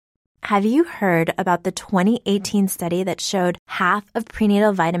Have you heard about the 2018 study that showed half of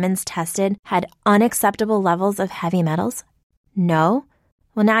prenatal vitamins tested had unacceptable levels of heavy metals? No?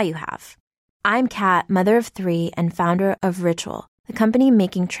 Well, now you have. I'm Kat, mother of 3 and founder of Ritual, the company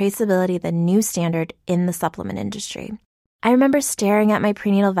making traceability the new standard in the supplement industry. I remember staring at my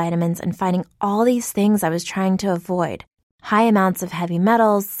prenatal vitamins and finding all these things I was trying to avoid. High amounts of heavy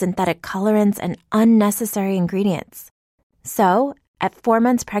metals, synthetic colorants, and unnecessary ingredients. So, at 4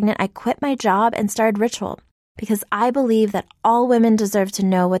 months pregnant, I quit my job and started Ritual because I believe that all women deserve to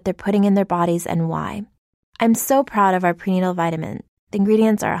know what they're putting in their bodies and why. I'm so proud of our prenatal vitamin. The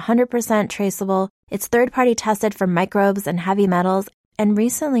ingredients are 100% traceable, it's third-party tested for microbes and heavy metals, and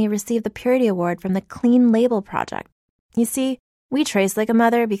recently received the Purity Award from the Clean Label Project. You see, we trace like a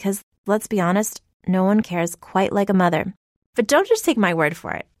mother because, let's be honest, no one cares quite like a mother. But don't just take my word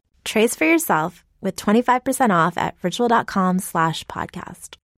for it. Trace for yourself with 25% off at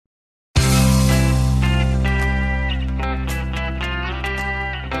ritual.com/podcast.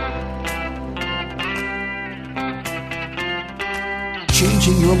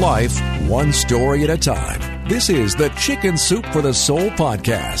 Changing your life one story at a time. This is the Chicken Soup for the Soul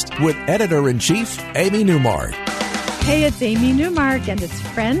podcast with Editor-in-Chief Amy Newmark. Hey, it's Amy Newmark, and it's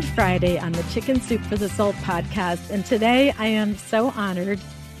Friend Friday on the Chicken Soup for the Soul podcast. And today I am so honored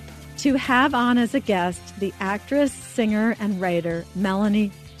to have on as a guest the actress, singer, and writer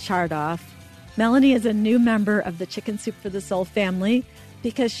Melanie Chardoff. Melanie is a new member of the Chicken Soup for the Soul family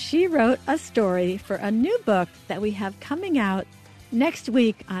because she wrote a story for a new book that we have coming out next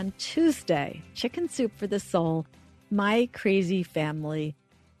week on Tuesday, Chicken Soup for the Soul, My Crazy Family.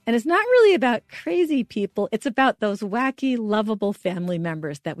 And it's not really about crazy people. It's about those wacky, lovable family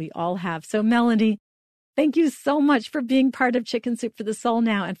members that we all have. So, Melanie, thank you so much for being part of Chicken Soup for the Soul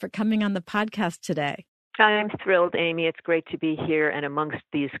now and for coming on the podcast today. I'm thrilled, Amy. It's great to be here and amongst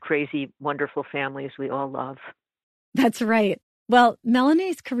these crazy, wonderful families we all love. That's right. Well,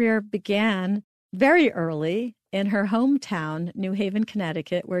 Melanie's career began very early in her hometown, New Haven,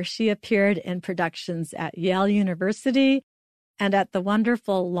 Connecticut, where she appeared in productions at Yale University and at the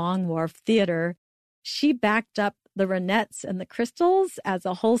wonderful Long Wharf Theater. She backed up the Ronettes and the Crystals as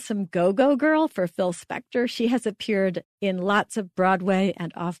a wholesome go-go girl for Phil Spector. She has appeared in lots of Broadway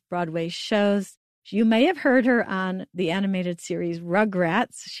and off-Broadway shows. You may have heard her on the animated series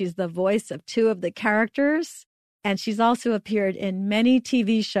Rugrats. She's the voice of 2 of the characters. And she's also appeared in many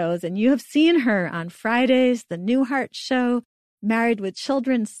TV shows, and you have seen her on Fridays, The Newhart Show, Married with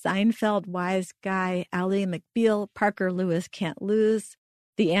Children, Seinfeld, Wise Guy, Ally McBeal, Parker Lewis Can't Lose,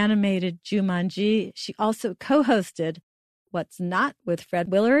 the animated Jumanji. She also co-hosted What's Not with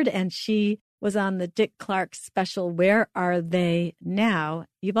Fred Willard, and she was on the Dick Clark special, Where Are They Now?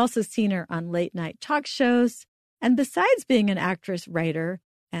 You've also seen her on late night talk shows. And besides being an actress, writer,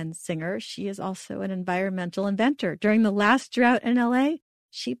 and singer, she is also an environmental inventor. During the last drought in LA,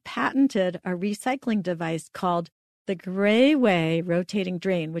 she patented a recycling device called the Grayway Rotating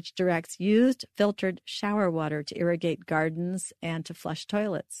Drain, which directs used filtered shower water to irrigate gardens and to flush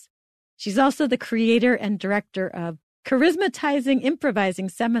toilets. She's also the creator and director of charismatizing improvising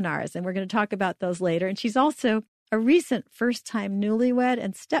seminars, and we're going to talk about those later. And she's also a recent first-time newlywed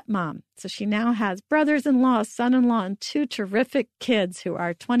and stepmom. So she now has brothers-in-law, son-in-law, and 2 terrific kids who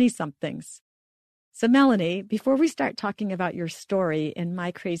are 20-somethings. So Melanie, before we start talking about your story in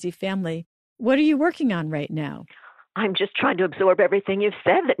My Crazy Family, what are you working on right now? I'm just trying to absorb everything you've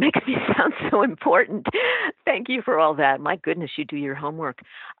said that makes me sound so important. Thank you for all that. My goodness, you do your homework.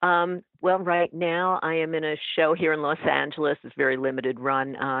 Well, right now I am in a show here in Los Angeles, this very limited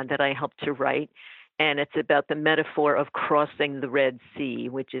run that I helped to write. And it's about the metaphor of crossing the Red Sea,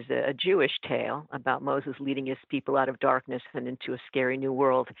 which is a Jewish tale about Moses leading his people out of darkness and into a scary new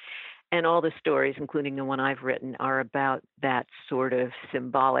world. And all the stories, including the one I've written, are about that sort of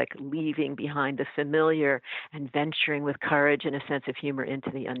symbolic leaving behind the familiar and venturing with courage and a sense of humor into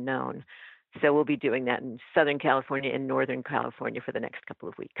the unknown. So we'll be doing that in Southern California and Northern California for the next couple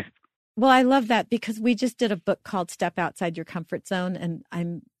of weeks. Well, I love that because we just did a book called Step Outside Your Comfort Zone, and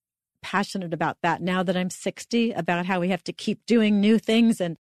I'm passionate about that now that I'm 60, about how we have to keep doing new things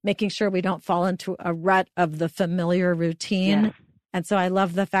and making sure we don't fall into a rut of the familiar routine. Yes. And so I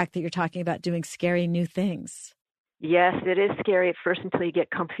love the fact that you're talking about doing scary new things. Yes, it is scary at first until you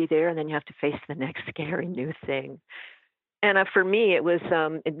get comfy there, and then you have to face the next scary new thing. And for me, it was,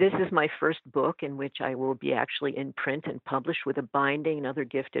 this is my first book in which I will be actually in print and published with a binding and other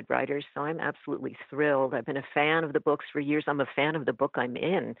gifted writers. So I'm absolutely thrilled. I've been a fan of the books for years. I'm a fan of the book I'm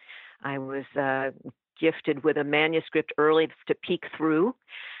in. I was gifted with a manuscript early to peek through.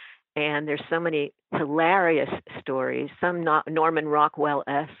 And there's so many hilarious stories, some not Norman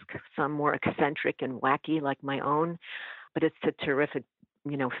Rockwell-esque, some more eccentric and wacky like my own. But it's a terrific,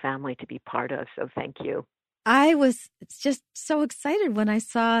 family to be part of. So thank you. I was just so excited when I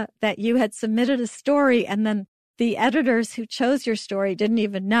saw that you had submitted a story, and then the editors who chose your story didn't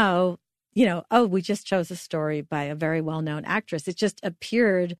even know, oh, we just chose a story by a very well-known actress. It just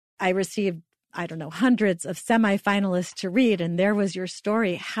appeared. I received, I don't know, hundreds of semifinalists to read, and there was your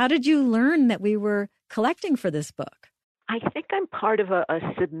story. How did you learn that we were collecting for this book? I think I'm part of a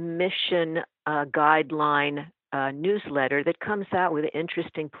submission guideline newsletter that comes out with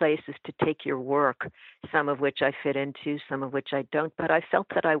interesting places to take your work, some of which I fit into, some of which I don't. But I felt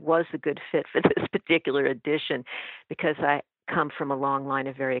that I was a good fit for this particular edition because I come from a long line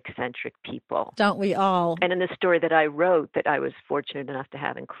of very eccentric people. Don't we all? And in the story that I wrote, that I was fortunate enough to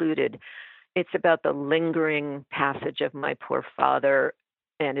have included, it's about the lingering passage of my poor father.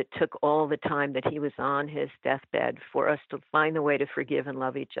 And it took all the time that he was on his deathbed for us to find a way to forgive and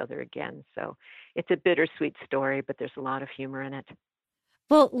love each other again. So it's a bittersweet story, but there's a lot of humor in it.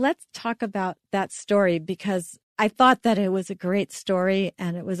 Well, let's talk about that story, because I thought that it was a great story,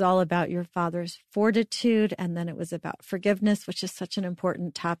 and it was all about your father's fortitude, and then it was about forgiveness, which is such an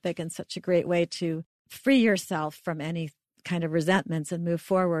important topic and such a great way to free yourself from any kind of resentments and move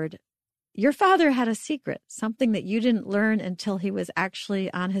forward. Your father had a secret, something that you didn't learn until he was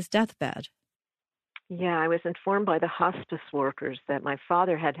actually on his deathbed. Yeah, I was informed by the hospice workers that my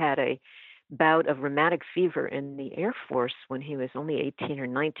father had had a bout of rheumatic fever in the Air Force when he was only 18 or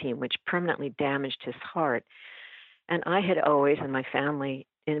 19, which permanently damaged his heart. And I had always, and my family,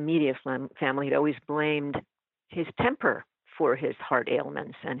 immediate family, had always blamed his temper for his heart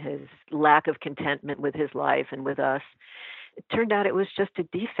ailments and his lack of contentment with his life and with us. It turned out it was just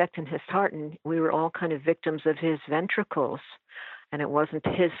a defect in his heart, and we were all kind of victims of his ventricles. And it wasn't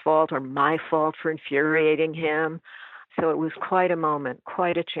his fault or my fault for infuriating him. So it was quite a moment,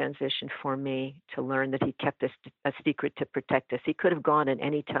 quite a transition for me to learn that he kept a secret to protect us. He could have gone at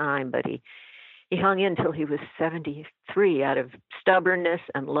any time, but he hung in until he was 73 out of stubbornness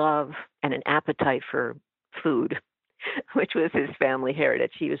and love and an appetite for food, which was his family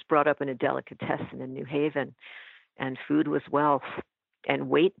heritage. He was brought up in a delicatessen in New Haven, and food was wealth, and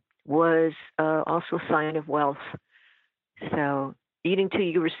weight was also a sign of wealth. So eating till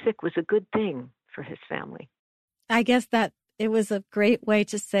you were sick was a good thing for his family. I guess that it was a great way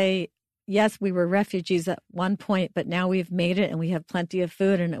to say, yes, we were refugees at one point, but now we've made it and we have plenty of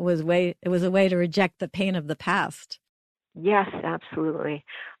food, and it was a way to reject the pain of the past. Yes, absolutely.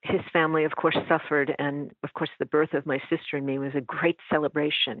 His family, of course, suffered, and of course, the birth of my sister and me was a great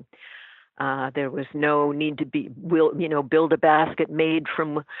celebration. There was no need to build a basket made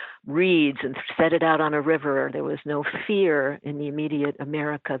from reeds and set it out on a river. There was no fear in the immediate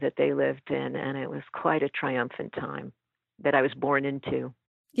America that they lived in, and it was quite a triumphant time that I was born into.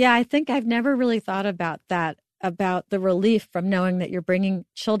 Yeah, I think I've never really thought about that, about the relief from knowing that you're bringing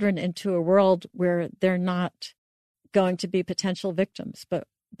children into a world where they're not going to be potential victims, but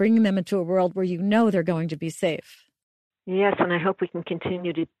bringing them into a world where you know they're going to be safe. Yes, and I hope we can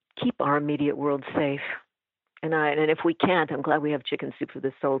continue to keep our immediate world safe. And if we can't, I'm glad we have Chicken Soup for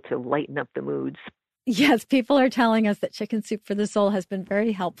the Soul to lighten up the moods. Yes, people are telling us that Chicken Soup for the Soul has been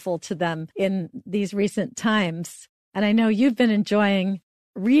very helpful to them in these recent times. And I know you've been enjoying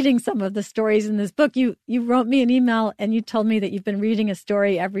reading some of the stories in this book. You wrote me an email and you told me that you've been reading a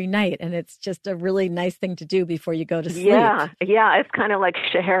story every night, and it's just a really nice thing to do before you go to sleep. Yeah, it's kind of like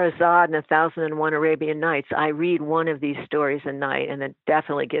Scheherazade and 1001 Arabian Nights. I read one of these stories a night, and it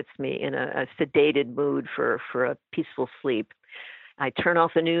definitely gets me in a sedated mood for a peaceful sleep. I turn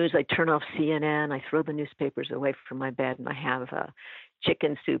off the news, I turn off CNN, I throw the newspapers away from my bed, and I have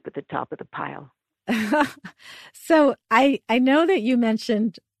chicken soup at the top of the pile. So I know that you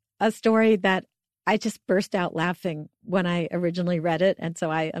mentioned a story that I just burst out laughing when I originally read it. And so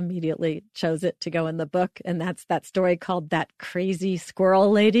I immediately chose it to go in the book. And that's that story called That Crazy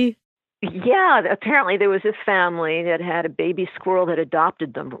Squirrel Lady. Yeah, apparently there was a family that had a baby squirrel that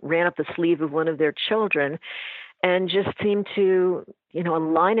adopted them, ran up the sleeve of one of their children, and just seemed to,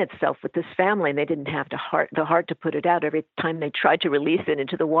 align itself with this family. And they didn't have the heart to put it out. Every time they tried to release it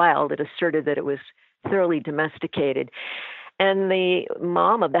into the wild, it asserted that it was thoroughly domesticated. And the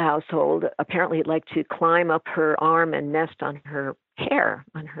mom of the household apparently liked to climb up her arm and nest on her hair,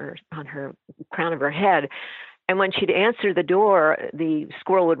 on her crown of her head. And when she'd answer the door, the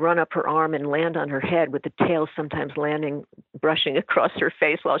squirrel would run up her arm and land on her head, with the tail sometimes brushing across her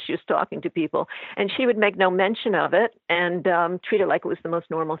face while she was talking to people. And she would make no mention of it and treat it like it was the most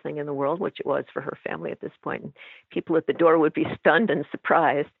normal thing in the world, which it was for her family at this point. And people at the door would be stunned and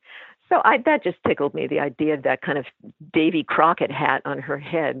surprised. So that just tickled me, the idea of that kind of Davy Crockett hat on her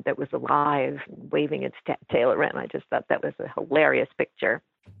head that was alive, waving its tail around. I just thought that was a hilarious picture.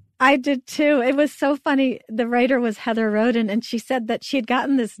 I did too. It was so funny. The writer was Heather Roden, and she said that she had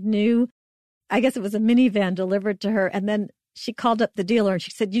gotten this new, I guess it was a minivan delivered to her. And then she called up the dealer and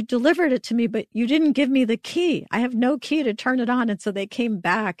she said, "You delivered it to me, but you didn't give me the key. I have no key to turn it on." And so they came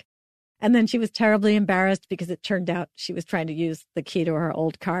back. And then she was terribly embarrassed because it turned out she was trying to use the key to her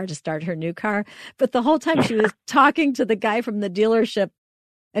old car to start her new car. But the whole time she was talking to the guy from the dealership,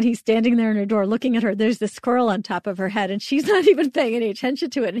 and he's standing there in her door looking at her. There's this squirrel on top of her head, and she's not even paying any attention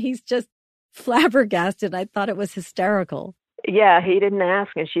to it. And he's just flabbergasted. I thought it was hysterical. Yeah, he didn't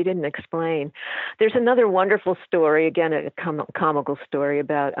ask and she didn't explain. There's another wonderful story, again, a comical story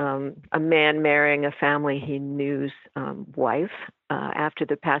about a man marrying a family he knew's wife after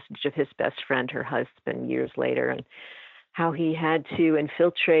the passage of his best friend, her husband, years later, and how he had to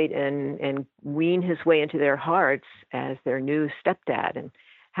infiltrate and wean his way into their hearts as their new stepdad, and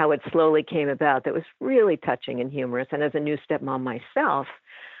how it slowly came about. That was really touching and humorous. And as a new stepmom myself,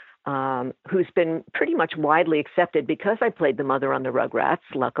 who's been pretty much widely accepted because I played the mother on the Rugrats,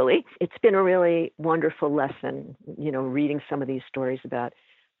 luckily. It's been a really wonderful lesson, reading some of these stories about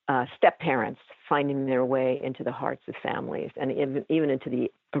step-parents finding their way into the hearts of families and even into the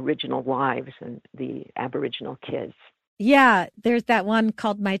original wives and the Aboriginal kids. Yeah, there's that one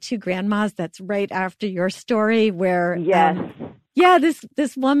called My Two Grandmas that's right after your story where, yes.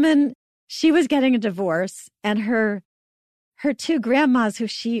 This woman, she was getting a divorce, and her two grandmas who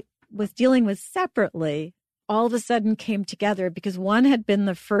she was dealing with separately all of a sudden came together because one had been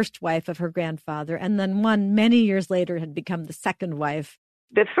the first wife of her grandfather, and then one many years later had become the second wife.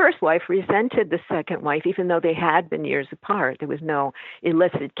 The first wife resented the second wife, even though they had been years apart. There was no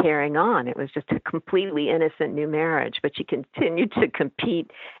illicit carrying on. It was just a completely innocent new marriage. But she continued to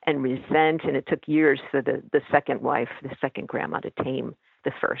compete and resent, and it took years for the second wife, the second grandma, to tame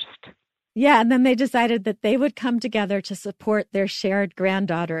the first. Yeah, and then they decided that they would come together to support their shared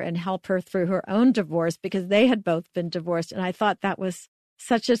granddaughter and help her through her own divorce because they had both been divorced. And I thought that was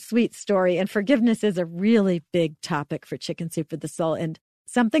such a sweet story. And forgiveness is a really big topic for Chicken Soup for the Soul, and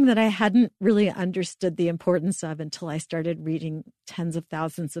something that I hadn't really understood the importance of until I started reading tens of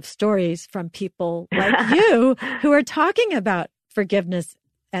thousands of stories from people like you who are talking about forgiveness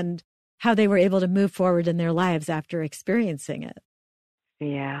and how they were able to move forward in their lives after experiencing it.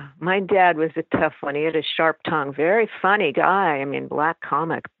 Yeah, my dad was a tough one. He had a sharp tongue, very funny guy. I mean, black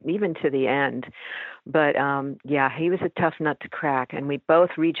comic, even to the end. But he was a tough nut to crack. And we both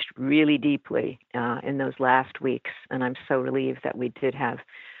reached really deeply in those last weeks. And I'm so relieved that we did have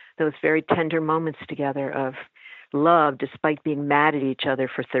those very tender moments together of love, despite being mad at each other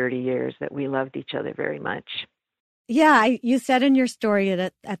for 30 years, that we loved each other very much. Yeah, you said in your story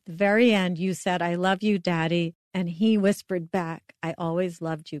that at the very end, you said, "I love you, Daddy." And he whispered back, "I always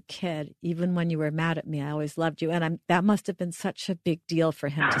loved you, kid. Even when you were mad at me, I always loved you." And that must have been such a big deal for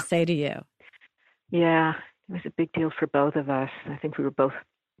him to say to you. Yeah, it was a big deal for both of us. I think we were both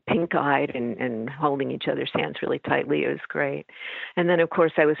pink-eyed and holding each other's hands really tightly. It was great. And then, of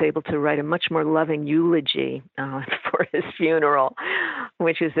course, I was able to write a much more loving eulogy for his funeral,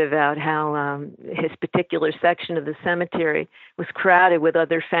 which is about how his particular section of the cemetery was crowded with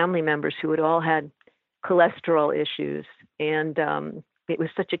other family members who had all had cholesterol issues, and it was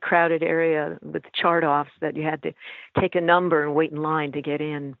such a crowded area with chart-offs that you had to take a number and wait in line to get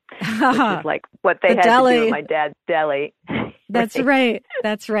in, which is like what they had to do at my dad's deli. That's right.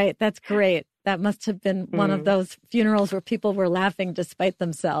 That's right. That's great. That must have been one of those funerals where people were laughing despite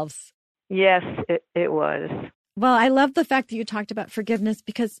themselves. Yes, it was. Well, I love the fact that you talked about forgiveness,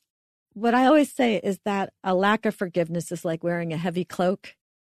 because what I always say is that a lack of forgiveness is like wearing a heavy cloak.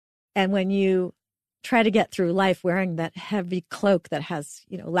 And when you try to get through life wearing that heavy cloak that has,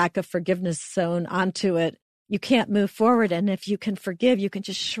 lack of forgiveness sewn onto it, you can't move forward. And if you can forgive, you can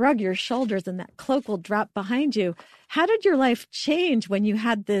just shrug your shoulders and that cloak will drop behind you. How did your life change when you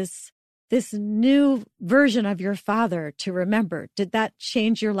had this new version of your father to remember? Did that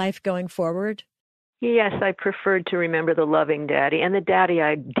change your life going forward? Yes, I preferred to remember the loving daddy, and the daddy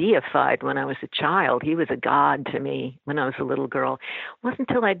I deified when I was a child. He was a god to me when I was a little girl. It wasn't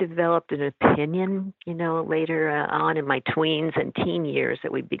until I developed an opinion, later on in my tweens and teen years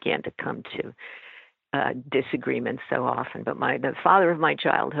that we began to come to disagreements so often. But the father of my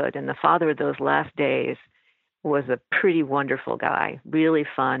childhood and the father of those last days was a pretty wonderful guy, really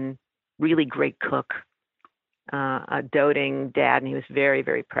fun, really great cook, a doting dad, and he was very,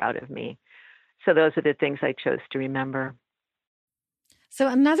 very proud of me. So those are the things I chose to remember. So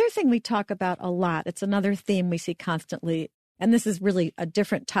another thing we talk about a lot, it's another theme we see constantly and this is really a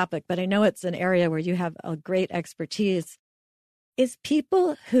different topic, but I know it's an area where you have a great expertise, is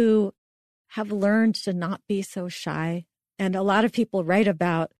people who have learned to not be so shy. And a lot of people write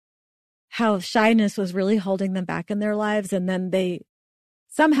about how shyness was really holding them back in their lives, and then they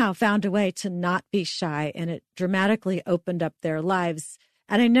somehow found a way to not be shy, and it dramatically opened up their lives.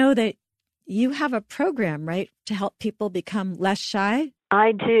 And I know that you have a program, right, to help people become less shy?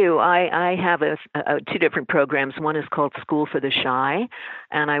 I do. I have two different programs. One is called School for the Shy,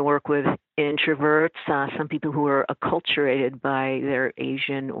 and I work with introverts, some people who are acculturated by their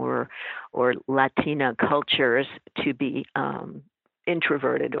Asian or Latina cultures to be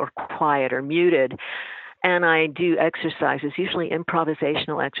introverted or quiet or muted. And I do exercises, usually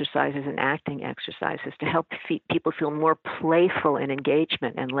improvisational exercises and acting exercises to help people feel more playful in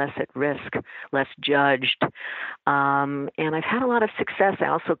engagement and less at risk, less judged. And I've had a lot of success. I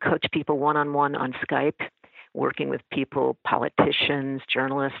also coach people one-on-one on Skype, working with people, politicians,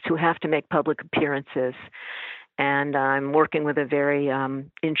 journalists who have to make public appearances. And I'm working with a very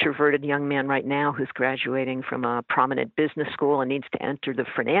introverted young man right now who's graduating from a prominent business school and needs to enter the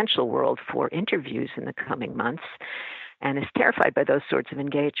financial world for interviews in the coming months and is terrified by those sorts of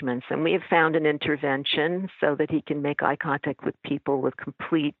engagements. And we have found an intervention so that he can make eye contact with people with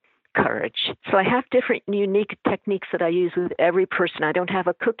complete courage. So I have different unique techniques that I use with every person. I don't have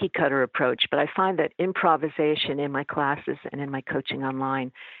a cookie cutter approach, but I find that improvisation in my classes and in my coaching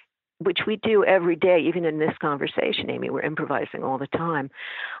online, which we do every day, even in this conversation, Amy, we're improvising all the time.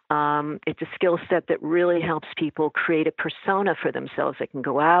 It's a skill set that really helps people create a persona for themselves. They can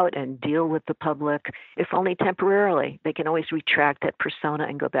go out and deal with the public, if only temporarily. They can always retract that persona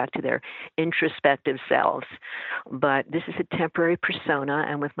and go back to their introspective selves. But this is a temporary persona,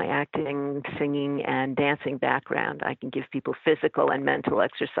 and with my acting, singing, and dancing background, I can give people physical and mental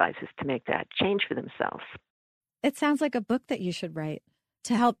exercises to make that change for themselves. It sounds like a book that you should write,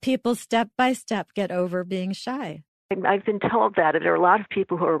 to help people step by step get over being shy. I've been told that. There are a lot of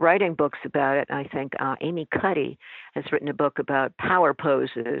people who are writing books about it. I think Amy Cuddy has written a book about power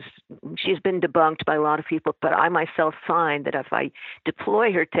poses. She's been debunked by a lot of people, but I myself find that if I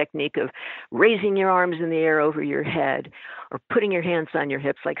deploy her technique of raising your arms in the air over your head or putting your hands on your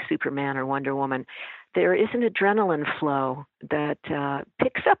hips like Superman or Wonder Woman, there is an adrenaline flow that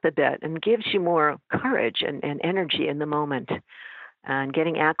picks up a bit and gives you more courage and energy in the moment. And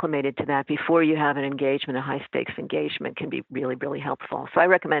getting acclimated to that before you have an engagement, a high-stakes engagement, can be really, really helpful. So I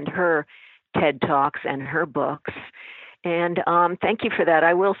recommend her TED Talks and her books. And thank you for that.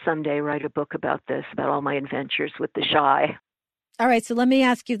 I will someday write a book about this, about all my adventures with the shy. All right, so let me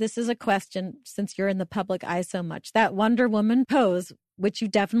ask you, this is a question, since you're in the public eye so much. That Wonder Woman pose, which you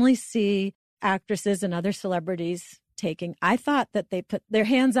definitely see actresses and other celebrities taking, I thought that they put their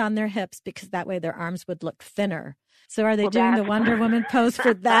hands on their hips because that way their arms would look thinner. So are they doing the Wonder Woman pose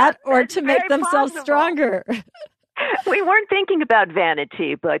for that or to make themselves stronger? We weren't thinking about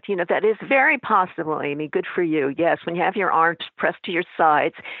vanity, but, that is very possible, Amy. Good for you. Yes, when you have your arms pressed to your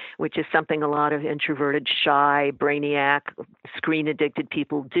sides, which is something a lot of introverted, shy, brainiac, screen-addicted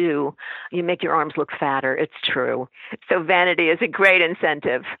people do, you make your arms look fatter. It's true. So vanity is a great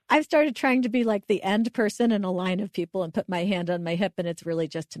incentive. I've started trying to be like the end person in a line of people and put my hand on my hip, and it's really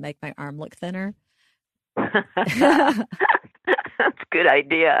just to make my arm look thinner. That's a good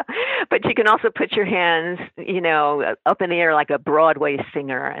idea. But you can also put your hands, up in the air like a Broadway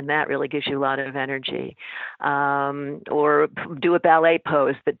singer, and that really gives you a lot of energy. Or do a ballet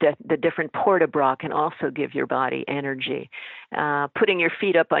pose. The different port-de-bras can also give your body energy. Putting your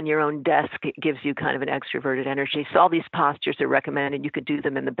feet up on your own desk gives you kind of an extroverted energy. So all these postures are recommended. You could do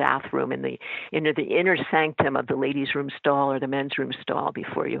them in the bathroom, in the inner sanctum of the ladies' room stall or the men's room stall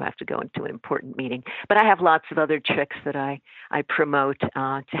before you have to go into an important meeting. But I have lots of other tricks that I promote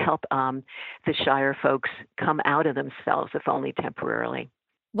to help the shyer folks come out of themselves, if only temporarily.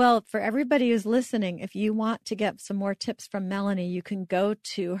 Well, for everybody who's listening, if you want to get some more tips from Melanie, you can go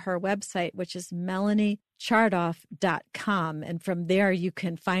to her website, which is melaniechardoff.com. And from there, you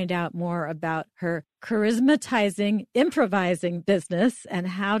can find out more about her charismatizing, improvising business and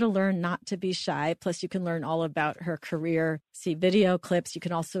how to learn not to be shy. Plus, you can learn all about her career, see video clips. You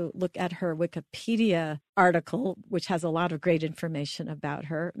can also look at her Wikipedia article, which has a lot of great information about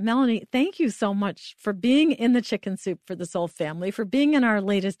her. Melanie, thank you so much for being in the Chicken Soup for the Soul family, for being in our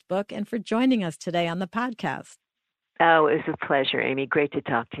latest book, and for joining us today on the podcast. Oh, it was a pleasure, Amy. Great to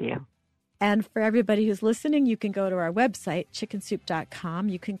talk to you. And for everybody who's listening, you can go to our website, chickensoup.com.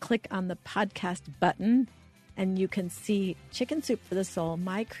 You can click on the podcast button, and you can see Chicken Soup for the Soul,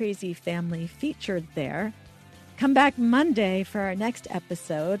 My Crazy Family, featured there. Come back Monday for our next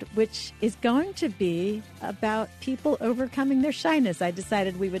episode, which is going to be about people overcoming their shyness. I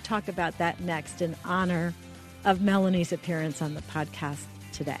decided we would talk about that next in honor of Melanie's appearance on the podcast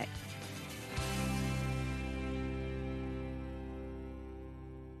today.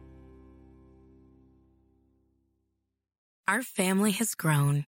 Our family has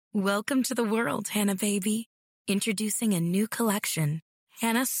grown. Welcome to the world, Hannah baby. Introducing a new collection,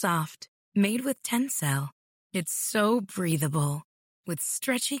 Hannah Soft, made with Tencel. It's so breathable, with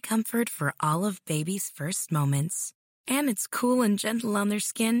stretchy comfort for all of baby's first moments. And it's cool and gentle on their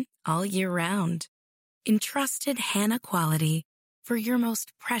skin all year round. Entrusted Hannah quality for your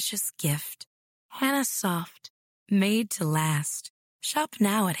most precious gift. Hannah Soft, made to last. Shop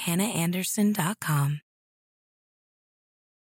now at hannahanderson.com.